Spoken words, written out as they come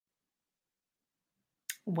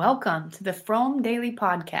Welcome to the Fromm Daily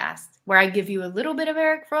Podcast, where I give you a little bit of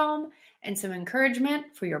Erich Fromm and some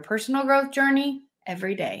encouragement for your personal growth journey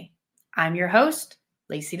every day. I'm your host,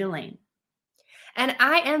 Lacey Delane. And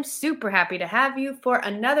I am super happy to have you for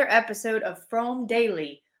another episode of Fromm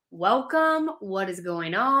Daily. Welcome. What is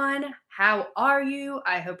going on? How are you?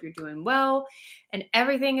 I hope you're doing well and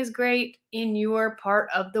everything is great in your part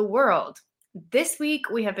of the world. This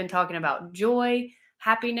week, we have been talking about joy,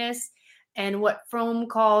 happiness, and what Fromm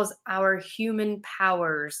calls our human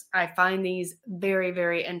powers. I find these very,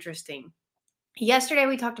 very interesting. Yesterday,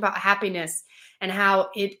 we talked about happiness and how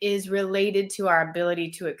it is related to our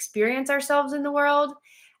ability to experience ourselves in the world.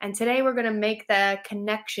 And today, we're going to make the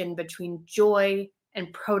connection between joy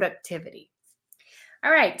and productivity.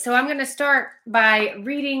 All right, so I'm going to start by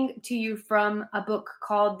reading to you from a book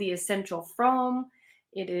called The Essential Fromm.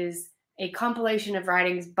 It is a compilation of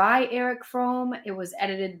writings by Erich Fromm. It was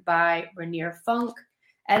edited by Rainier Funk,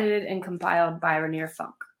 edited and compiled by Rainier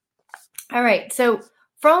Funk. All right, so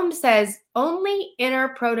Fromm says only inner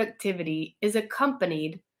productivity is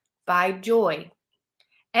accompanied by joy.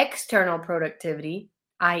 External productivity,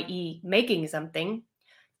 i.e., making something,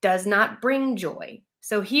 does not bring joy.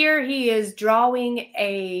 So here he is drawing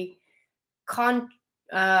a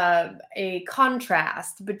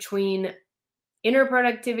contrast between inner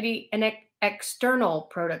productivity and external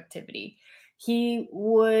productivity. He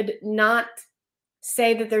would not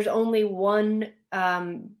say that there's only one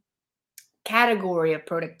category of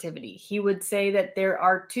productivity. He would say that there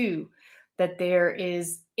are two, that there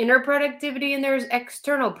is inner productivity and there's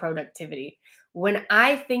external productivity. When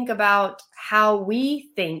I think about how we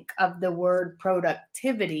think of the word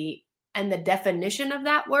productivity and the definition of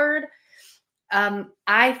that word,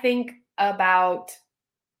 I think about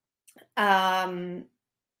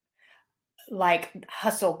like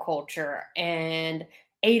hustle culture and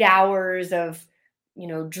 8 hours of,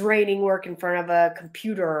 draining work in front of a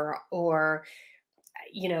computer, or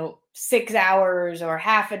 6 hours or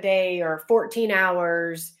half a day or 14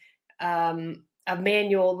 hours of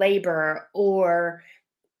manual labor, or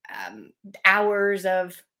hours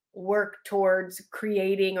of work towards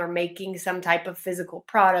creating or making some type of physical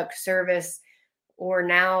product, service, or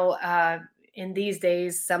now in these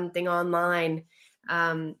days, something online,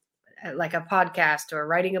 like a podcast or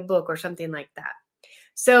writing a book or something like that.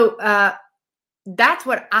 So that's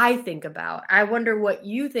what I think about. I wonder what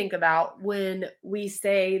you think about when we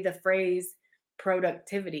say the phrase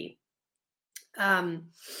productivity.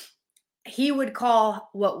 He would call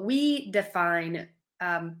what we define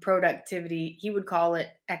productivity, he would call it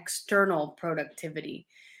external productivity.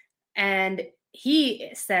 And he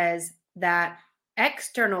says that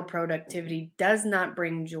external productivity does not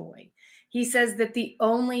bring joy. He says that the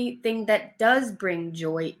only thing that does bring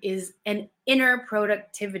joy is an inner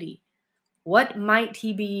productivity. What might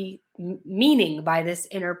he be meaning by this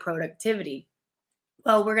inner productivity?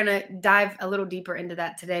 Well, we're going to dive a little deeper into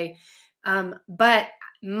that today. But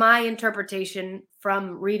my interpretation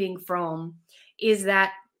from reading Fromm is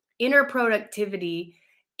that inner productivity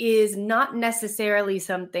is not necessarily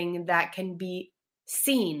something that can be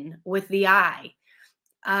seen with the eye.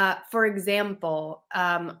 For example,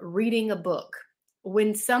 reading a book.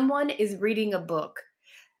 When someone is reading a book,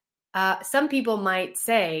 some people might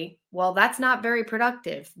say, well, that's not very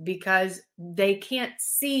productive because they can't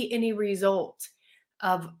see any result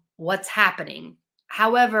of what's happening.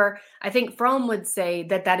 However, I think Fromm would say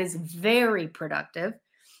that that is very productive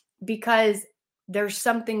because there's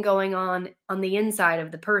something going on the inside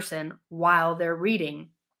of the person while they're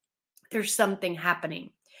reading. There's something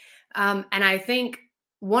happening. And I think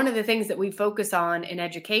one of the things that we focus on in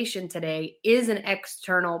education today is an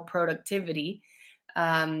external productivity,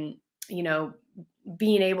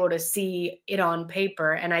 being able to see it on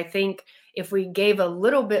paper. And I think if we gave a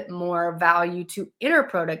little bit more value to inner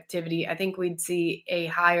productivity, I think we'd see a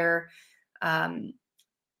higher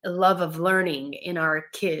love of learning in our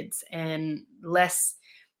kids and less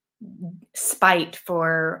spite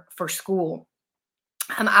for school.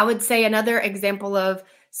 I would say another example of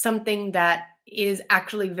something that is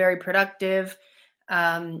actually very productive,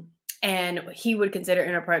 and he would consider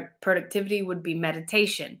inner productivity, would be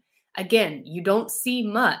meditation. Again, you don't see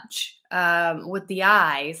much with the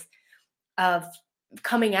eyes of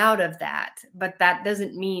coming out of that, but that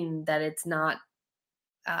doesn't mean that it's not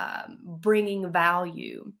bringing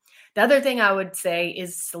value. The other thing I would say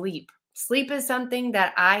is sleep. Sleep is something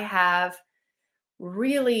that I have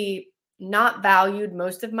really not valued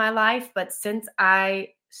most of my life, but since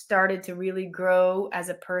I started to really grow as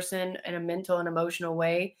a person in a mental and emotional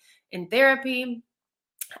way in therapy,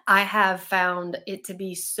 I have found it to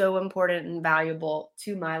be so important and valuable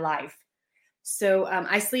to my life. So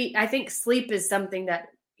I think sleep is something that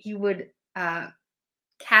he would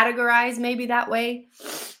categorize maybe that way.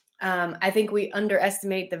 I think we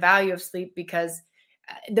underestimate the value of sleep because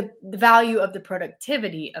the value of the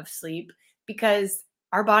productivity of sleep, because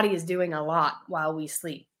our body is doing a lot while we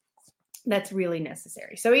sleep. That's really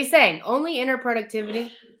necessary. So he's saying only inner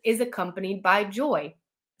productivity is accompanied by joy.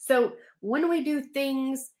 So when we do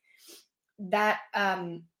things that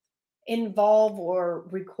involve or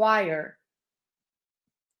require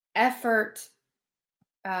effort,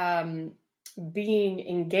 being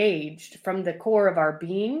engaged from the core of our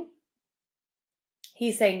being,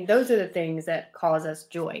 he's saying those are the things that cause us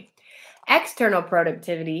joy. External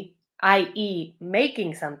productivity, i.e.,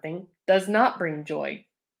 making something, does not bring joy.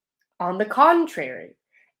 On the contrary,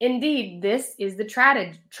 indeed, this is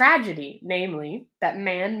the tragedy, namely, that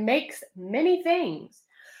man makes many things,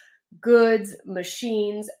 goods,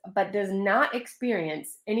 machines, but does not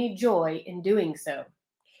experience any joy in doing so.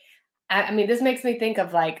 I mean, this makes me think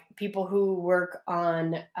of like people who work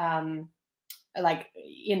on like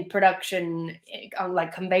in production on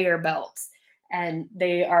like conveyor belts, and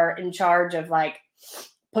they are in charge of like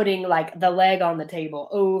putting like the leg on the table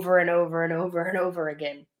over and over and over and over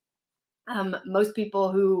again. Most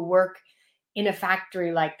people who work in a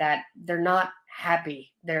factory like that, they're not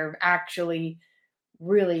happy. They're actually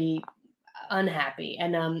really unhappy.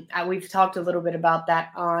 And we've talked a little bit about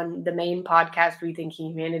that on the main podcast, Rethinking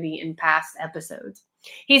Humanity, in past episodes.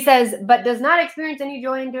 He says, but does not experience any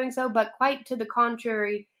joy in doing so, but quite to the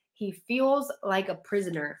contrary, he feels like a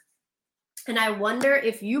prisoner. And I wonder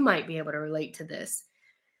if you might be able to relate to this.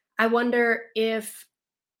 I wonder if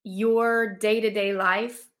your day-to-day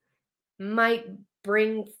life might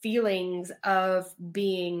bring feelings of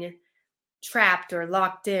being trapped or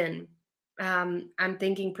locked in. I'm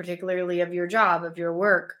thinking particularly of your job, of your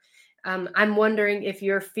work. I'm wondering if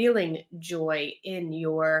you're feeling joy in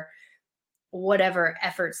your whatever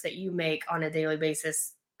efforts that you make on a daily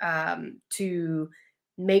basis to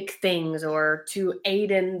make things or to aid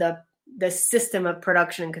in the system of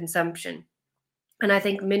production and consumption. And I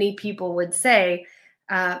think many people would say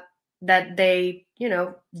that they,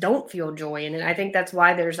 don't feel joy in it. I think that's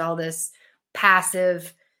why there's all this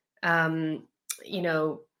passive,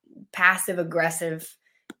 passive aggressive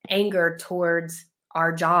anger towards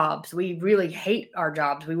our jobs. We really hate our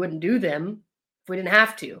jobs. We wouldn't do them if we didn't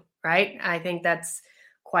have to, right? I think that's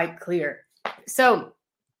quite clear. So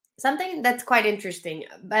something that's quite interesting,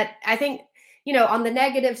 but I think, on the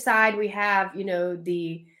negative side, we have,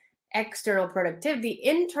 the external productivity.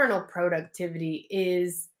 Internal productivity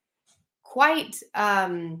is quite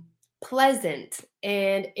pleasant.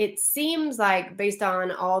 And it seems like, based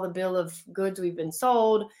on all the bill of goods we've been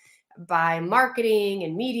sold by marketing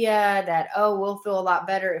and media, that, we'll feel a lot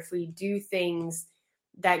better if we do things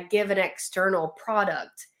that give an external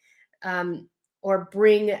product or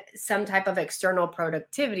bring some type of external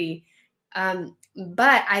productivity.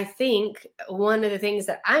 But I think one of the things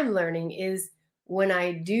that I'm learning is when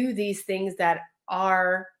I do these things that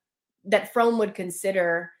Fromm would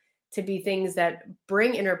consider to be things that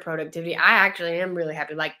bring inner productivity, I actually am really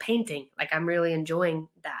happy, like painting. Like I'm really enjoying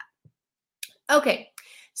that. Okay,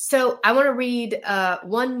 so I want to read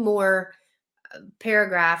one more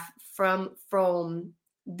paragraph from Fromm.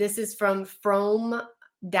 This is from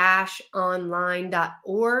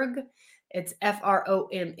Fromm-online.org. It's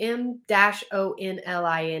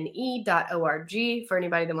FROMM-ONLINE.org for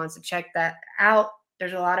anybody that wants to check that out.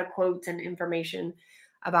 There's a lot of quotes and information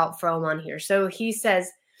about Fromm on here. So he says,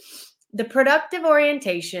 the productive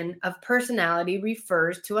orientation of personality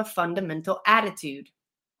refers to a fundamental attitude,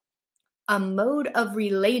 a mode of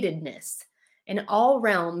relatedness in all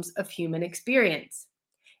realms of human experience.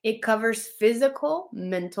 It covers physical,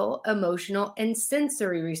 mental, emotional, and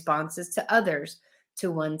sensory responses to others, to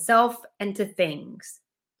oneself, and to things.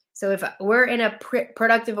 So if we're in a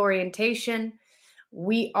productive orientation,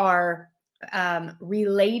 we are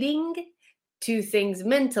relating to things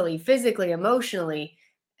mentally, physically, emotionally,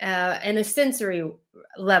 and a sensory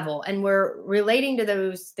level. And we're relating to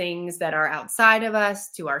those things that are outside of us,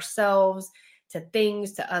 to ourselves, to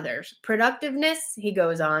things, to others. Productiveness, he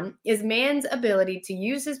goes on, is man's ability to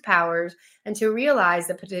use his powers and to realize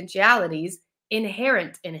the potentialities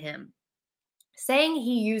inherent in him. Saying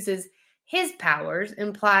he uses his powers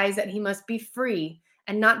implies that he must be free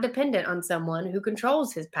and not dependent on someone who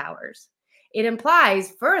controls his powers. It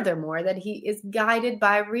implies, furthermore, that he is guided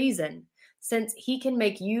by reason, since he can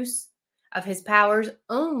make use of his powers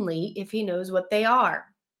only if he knows what they are,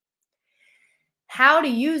 how to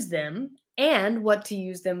use them, and what to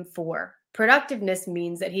use them for. Productiveness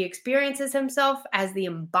means that he experiences himself as the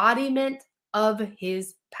embodiment of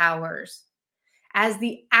his powers. as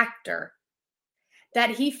the actor, that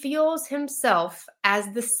he feels himself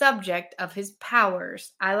as the subject of his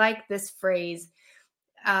powers. I like this phrase.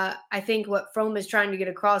 I think what Fromm is trying to get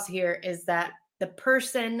across here is that the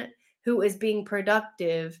person who is being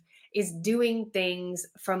productive is doing things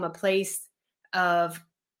from a place of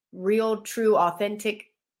real, true, authentic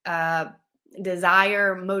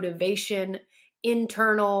desire, motivation,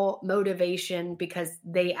 internal motivation, because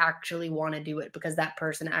they actually want to do it, because that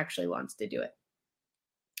person actually wants to do it.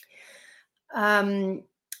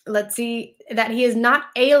 Let's see, that he is not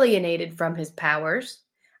alienated from his powers,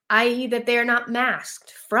 i.e., that they are not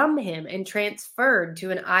masked from him and transferred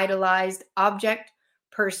to an idolized object,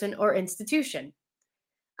 person, or institution.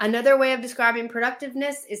 Another way of describing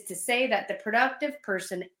productiveness is to say that the productive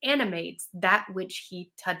person animates that which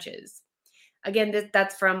he touches. Again,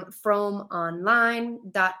 that's from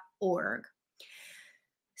frommonline.org.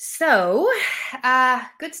 So,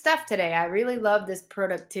 good stuff today. I really love this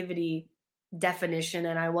productivity definition,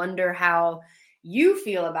 and I wonder how you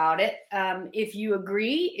feel about it. If you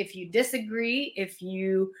agree, if you disagree, if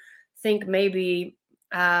you think maybe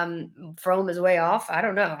Fromm is way off, I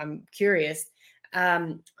don't know. I'm curious.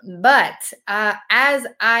 But as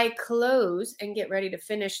I close and get ready to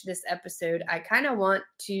finish this episode, I kind of want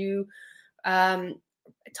to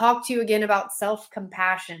talk to you again about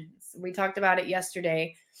self-compassion. We talked about it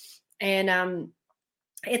yesterday, and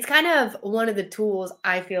it's kind of one of the tools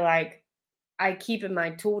I feel like I keep in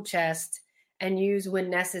my tool chest and use when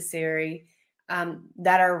necessary,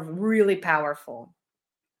 that are really powerful.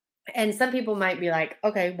 And some people might be like,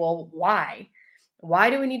 okay, well, why?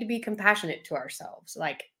 Why do we need to be compassionate to ourselves?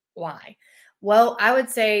 Like, why? Well, I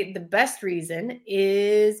would say the best reason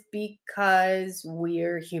is because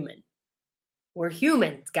we're human. We're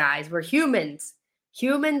humans, guys. We're humans.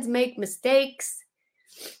 Humans make mistakes.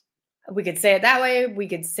 We could say it that way. We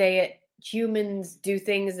could say it, humans do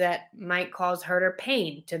things that might cause hurt or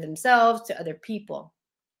pain to themselves, to other people.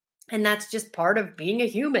 And that's just part of being a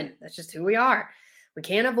human. That's just who we are. We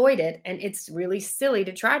can't avoid it. And it's really silly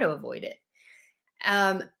to try to avoid it.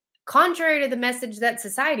 Contrary to the message that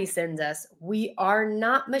society sends us, we are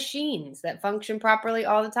not machines that function properly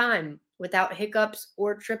all the time without hiccups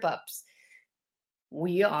or trip ups.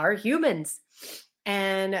 We are humans.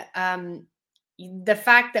 And the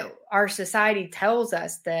fact that our society tells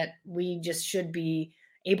us that we just should be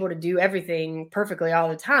able to do everything perfectly all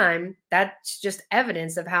the time, that's just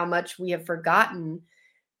evidence of how much we have forgotten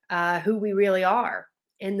who we really are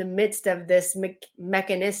in the midst of this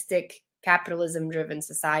mechanistic, capitalism-driven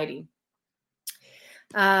society.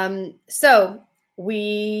 So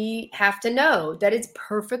we have to know that it's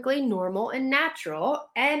perfectly normal and natural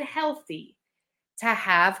and healthy to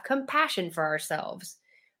have compassion for ourselves.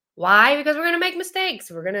 Why? Because we're going to make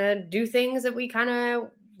mistakes. We're going to do things that we kind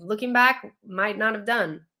of, looking back, might not have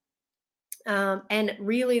done. And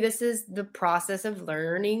really, this is the process of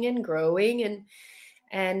learning and growing,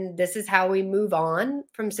 and this is how we move on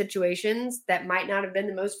from situations that might not have been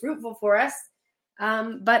the most fruitful for us,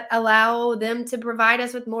 but allow them to provide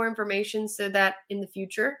us with more information so that in the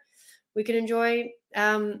future we can enjoy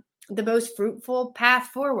the most fruitful path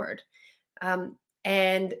forward.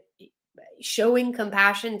 And showing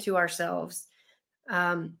compassion to ourselves,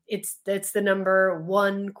 it's the number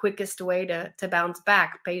one quickest way to bounce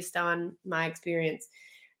back, based on my experience.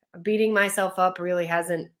 Beating myself up really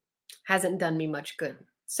hasn't done me much good.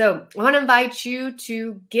 So I want to invite you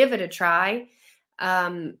to give it a try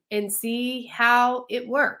and see how it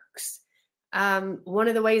works. One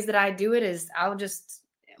of the ways that I do it is I'll just,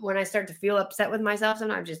 when I start to feel upset with myself,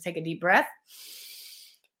 sometimes I just take a deep breath.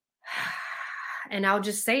 And I'll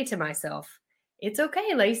just say to myself, it's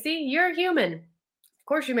okay, Lacey, you're human. Of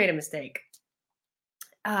course you made a mistake.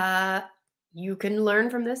 You can learn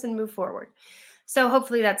from this and move forward. So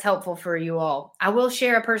hopefully that's helpful for you all. I will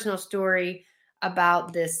share a personal story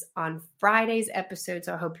about this on Friday's episode,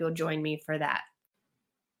 so I hope you'll join me for that.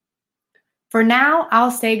 For now,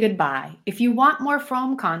 I'll say goodbye. If you want more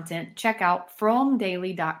Fromm content, check out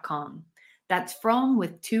frommdaily.com. That's Fromm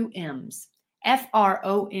with 2 M's.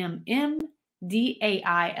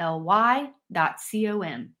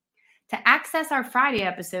 FROMMDAILY.com. To access our Friday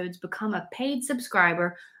episodes, become a paid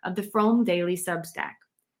subscriber of the Fromm Daily Substack.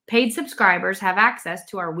 Paid subscribers have access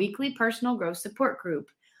to our weekly personal growth support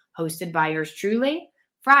group, hosted by yours truly,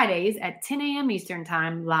 Fridays at 10 a.m. Eastern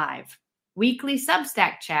Time live. Weekly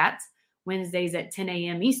Substack chats, Wednesdays at 10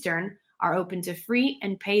 a.m. Eastern, are open to free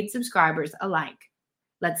and paid subscribers alike.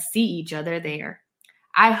 Let's see each other there.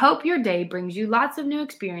 I hope your day brings you lots of new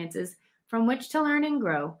experiences from which to learn and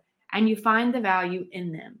grow, and you find the value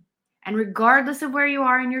in them. And regardless of where you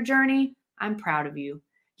are in your journey, I'm proud of you.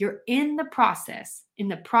 You're in the process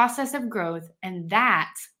of growth, and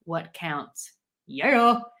that's what counts.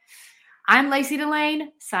 Yeah. I'm Lacey Delane,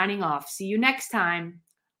 signing off. See you next time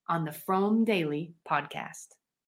on the From Daily podcast.